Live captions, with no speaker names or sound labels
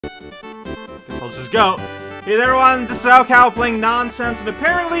Guess I'll just go. Hey there everyone, this is SMOKEY playing nonsense, and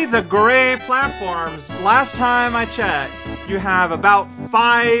apparently the gray platforms, last time I checked, you have about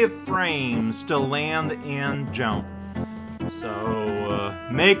 5 frames to land and jump. So,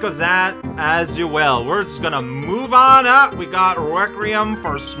 make of that as you will. We're just gonna move on up. We got Requiem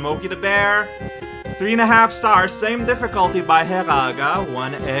for Smokey the Bear. 3.5 stars, same difficulty by Heraga.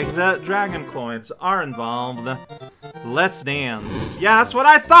 1 exit, dragon coins are involved. Let's dance. Yeah, that's what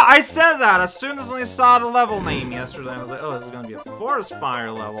I thought. I said that as soon as I saw the level name yesterday. I was like, oh, this is gonna be a forest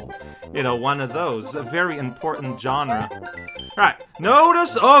fire level. You know, one of those. A very important genre. Alright,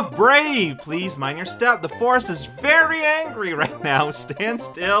 notice of brave. Please mind your step. The forest is very angry right now. Stand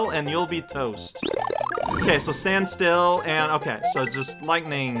still and you'll be toast. Okay, so stand still and okay, so it's just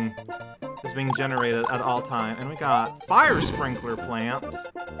lightning is being generated at all time. And we got fire sprinkler plant.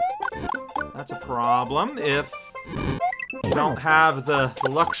 That's a problem if you don't have the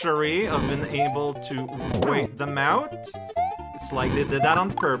luxury of being able to wait them out. It's like they did that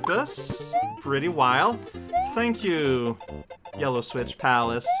on purpose. Pretty wild. Thank you, Yellow Switch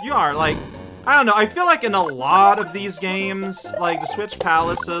Palace. You are, like, I don't know, I feel like in a lot of these games, like, the Switch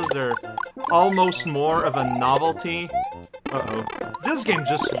Palaces, they're almost more of a novelty. Uh-oh. This game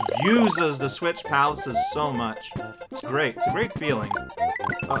just uses the Switch Palaces so much. It's great. It's a great feeling.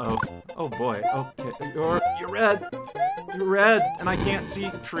 Uh-oh. Oh boy. Okay. You're red. You're red, and I can't see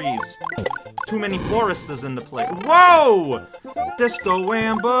trees. Too many forests in the play. Whoa! Disco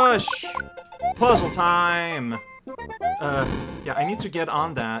ambush! Puzzle time! Yeah, I need to get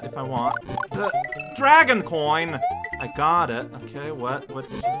on that if I want. The dragon coin! I got it. Okay,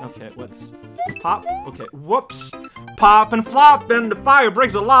 what's pop? Okay, whoops! Pop and flop, and the fire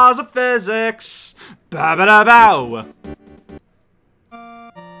breaks the laws of physics! Ba-ba-da-bow!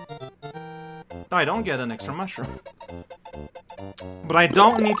 No, I don't get an extra mushroom. But I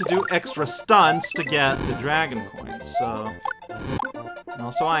don't need to do extra stunts to get the dragon coins, so... And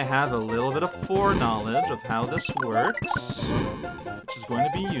also I have a little bit of foreknowledge of how this works, which is going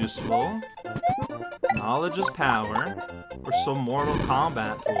to be useful. Knowledge is power, or so Mortal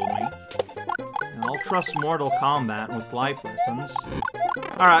Kombat told me. And I'll trust Mortal Kombat with life lessons.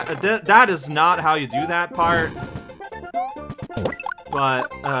 Alright, that is not how you do that part.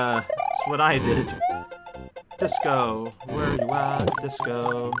 But, it's what I did. Disco, where are you at?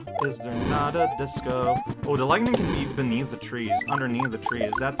 Disco, is there not a disco? Oh, the lightning can be beneath the trees, underneath the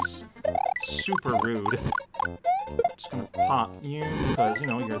trees. That's super rude. I'm just gonna pop you, because, you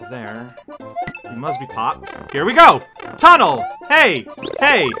know, you're there. You must be popped. Here we go! Tunnel! Hey!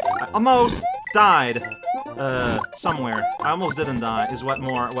 Hey! I almost died. Somewhere. I almost didn't die, is what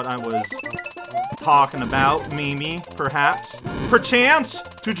I was talking about. Maybe, perhaps. Perchance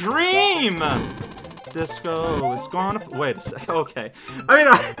to dream! Disco is gone. Wait a sec. Okay. I mean,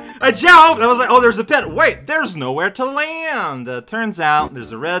 I jumped. I was like, oh, there's a pit. Wait, there's nowhere to land. Turns out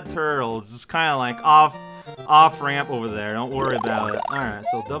there's a red turtle. It's just kind of like off ramp over there. Don't worry about it. All right.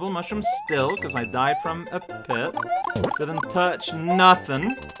 So double mushroom still because I died from a pit. Didn't touch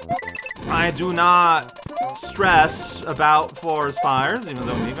nothing. I do not stress about forest fires, even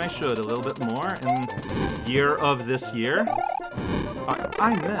though maybe I should a little bit more in year of this year.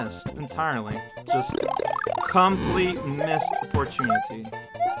 I missed entirely. Just complete missed opportunity.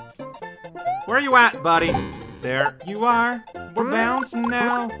 Where are you at, buddy? There you are. We're bouncing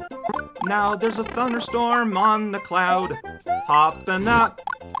now. Now there's a thunderstorm on the cloud. Hopping up,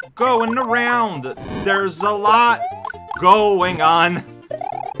 going around. There's a lot going on.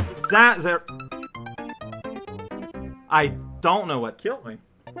 I don't know what killed me.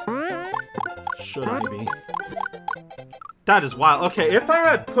 Should I be? That is wild. Okay, if I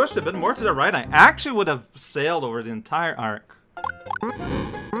had pushed a bit more to the right, I actually would have sailed over the entire arc. So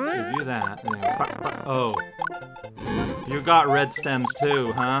you do that. And then, oh. You got red stems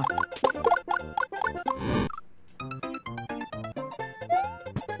too, huh?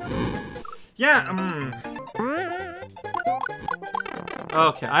 Yeah,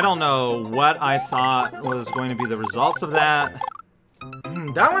 Okay, I don't know what I thought was going to be the results of that.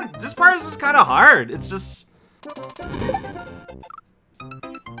 This part is just kind of hard. It's just...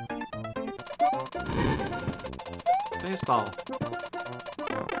 Baseball.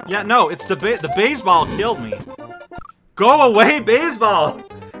 Yeah, no, it's the baseball killed me. Go away, baseball!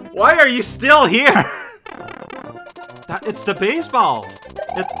 Why are you still here? It's the baseball.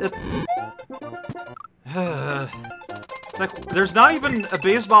 Like, there's not even a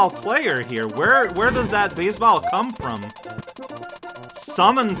baseball player here. Where does that baseball come from?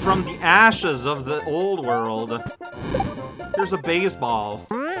 Summoned from the ashes of the old world. There's a baseball.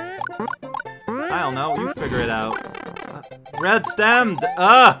 I don't know, you figure it out. Red stemmed!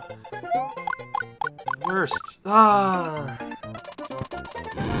 Worst.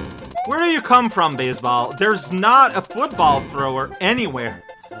 Where do you come from, baseball? There's not a football thrower anywhere.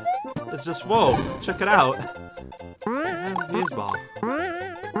 It's just, whoa, check it out. Baseball.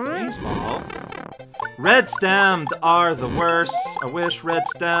 Baseball? Red stemmed are the worst. I wish red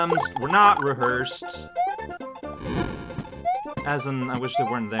stems were not rehearsed. As in, I wish they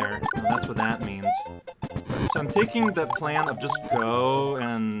weren't there. No, that's what that means. So I'm taking the plan of just go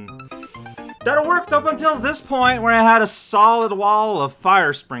and... That worked up until this point where I had a solid wall of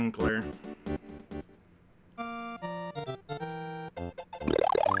fire sprinkler.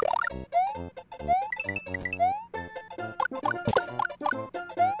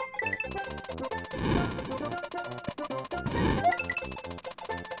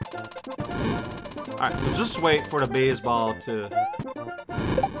 Alright, so just wait for the baseball to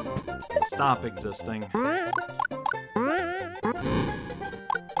stop existing.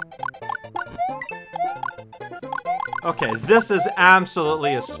 Okay, this is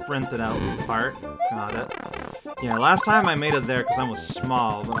absolutely a sprinted out part. Got it. Yeah, last time I made it there because I was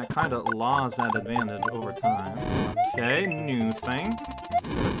small, but I kind of lost that advantage over time. Okay, new thing.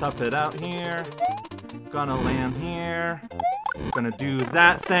 Gonna tough it out here. Gonna land here. Gonna do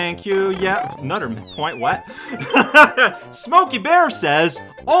that, thank you. Yeah, another point, what? Smokey Bear says,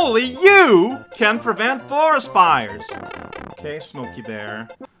 only you can prevent forest fires. Okay, Smokey Bear.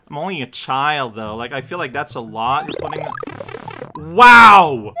 I'm only a child, though. Like, I feel like that's a lot. You're putting...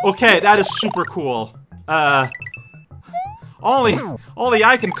 Wow! Okay, that is super cool. Only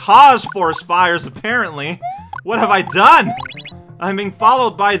I can cause forest fires, apparently. What have I done? I'm being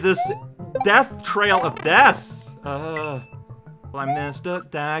followed by this death trail of death. Well, I missed a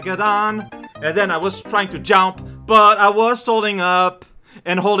Dagadon. And then I was trying to jump, but I was holding up.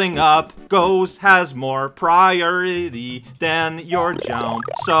 And holding up Ghost has more priority than your jump.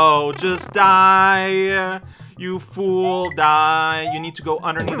 So just die, you fool, die. You need to go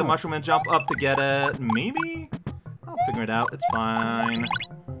underneath the mushroom and jump up to get it. Maybe? I'll figure it out, it's fine.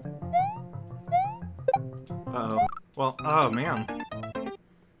 Uh-oh. Well, oh man.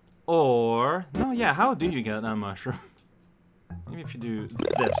 Or, no, yeah, how do you get that mushroom? Maybe if you do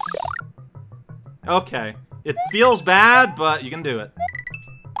this. Okay. It feels bad, but you can do it.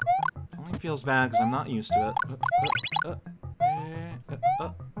 Only feels bad because I'm not used to it.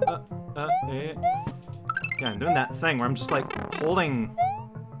 Yeah, I'm doing that thing where I'm just like holding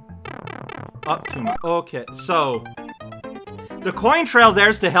up too much. Okay, so the coin trail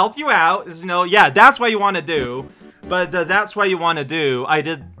there's to help you out. Is, you know, yeah, that's what you want to do. But that's what you want to do. I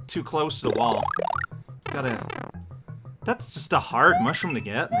did too close to the wall. Gotta. That's just a hard mushroom to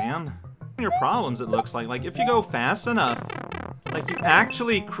get, man. Your problems, it looks like. Like, if you go fast enough, like, you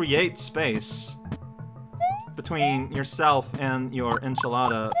actually create space between yourself and your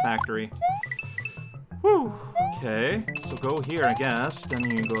enchilada factory. Whew. Okay, so go here, I guess. Then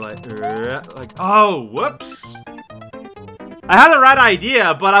you go like, oh, whoops. I had the right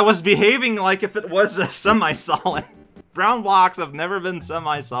idea, but I was behaving like if it was a semi-solid. Brown blocks have never been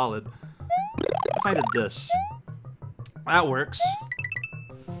semi-solid. If I did this. That works.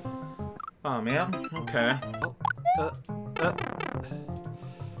 Oh man, okay.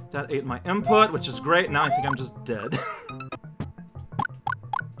 That ate my input, which is great. Now I think I'm just dead. There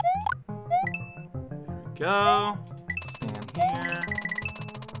we go. Stand here.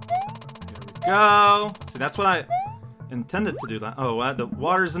 There we go. See, that's what I intended to do. That. Oh, what? The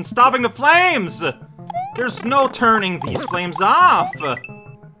water isn't stopping the flames! There's no turning these flames off!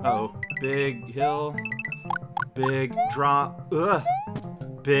 Uh-oh. Big hill. Big drop. Ugh.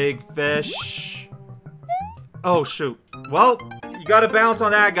 Big fish. Oh, shoot. Well, you gotta bounce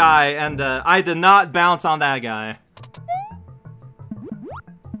on that guy, and I did not bounce on that guy.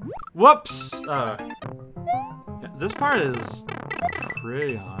 Whoops! Yeah, this part is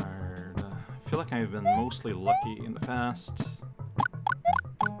pretty hard. I feel like I've been mostly lucky in the past.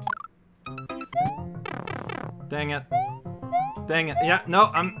 Dang it. Dang it. Yeah,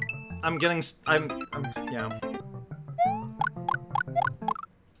 no, I'm getting... yeah.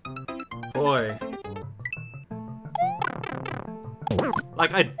 Boy.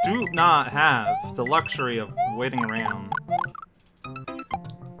 Like, I do not have the luxury of waiting around.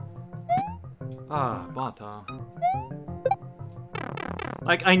 Ah, Bata.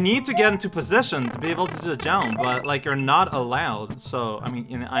 Like, I need to get into position to be able to do the jump, but, like, you're not allowed. So, I mean,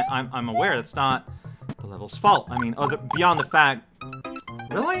 you know, I'm aware it's not the level's fault. I mean, beyond the fact...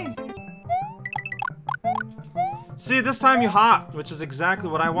 Really? See, this time you hop, which is exactly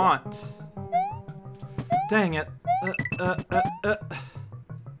what I want. Dang it.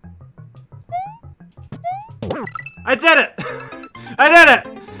 I did it! I did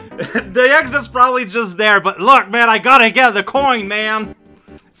it! The exit's probably just there, but look, man, I gotta get the coin, man!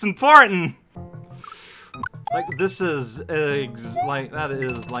 It's important! Like, this is, that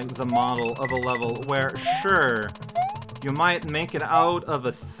is, like, the model of a level where, sure, you might make it out of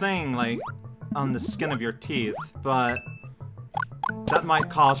a thing, like, on the skin of your teeth, but that might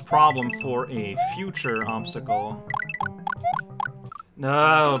cause problem for a future obstacle.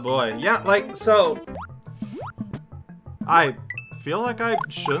 Oh, boy. Yeah, like, so... I feel like I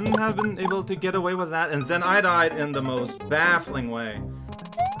shouldn't have been able to get away with that, and then I died in the most baffling way.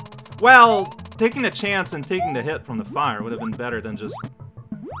 Well, taking a chance and taking the hit from the fire would have been better than just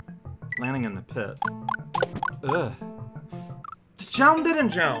landing in the pit. Ugh. The jump didn't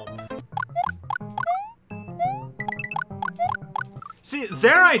jump! See,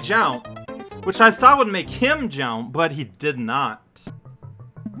 there I jumped, which I thought would make him jump, but he did not.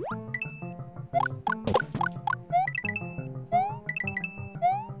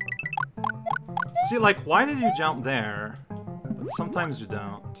 See, like, why did you jump there? But sometimes you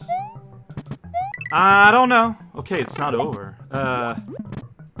don't. I don't know. Okay, it's not over.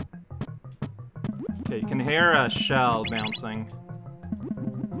 Okay, you can hear a shell bouncing.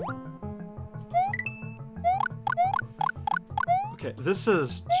 Okay, this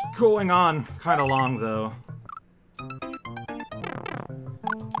is going on kind of long, though.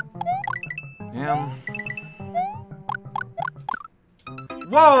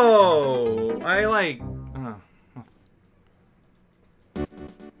 Whoa! I like...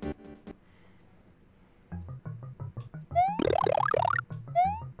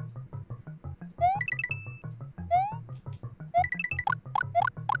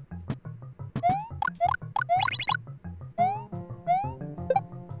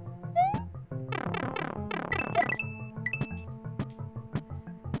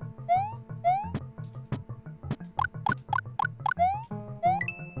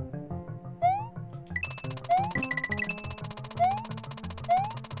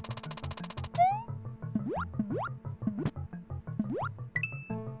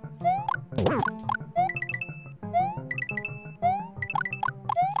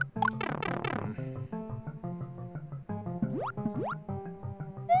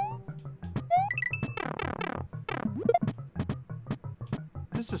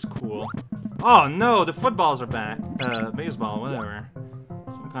 This is cool. Oh no, the footballs are back. Baseball, whatever.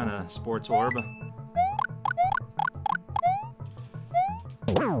 Some kind of sports orb.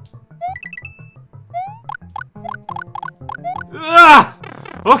 Ah!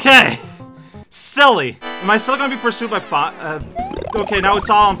 Okay! Silly! Am I still gonna be pursued by fire? Okay, now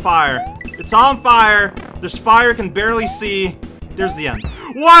it's all on fire. It's all on fire! There's fire, you can barely see. There's the end.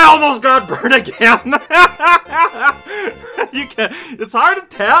 Whoa, I almost got burned again! It's hard to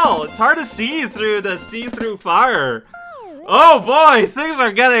tell. It's hard to see through the see-through fire. Oh boy, things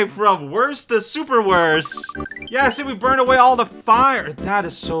are getting from worse to super worse. Yeah, see, we burned away all the fire. That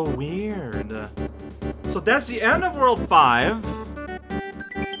is so weird. So that's the end of World 5.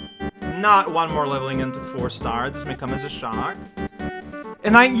 Not one more leveling into 4-star. This may come as a shock.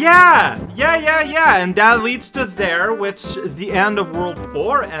 And yeah, and that leads to there, which the end of World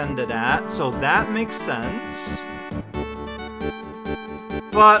 4 ended at, so that makes sense.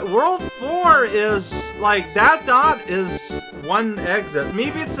 But World 4 is, like, that dot is one exit.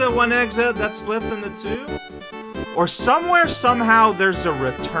 Maybe it's a one exit that splits into two? Or somewhere, somehow, there's a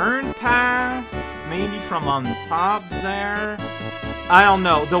return path? Maybe from on top there? I don't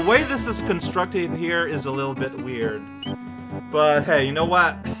know. The way this is constructed here is a little bit weird. But hey, you know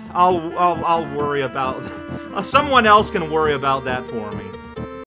what? I'll worry about... Someone else can worry about that for me.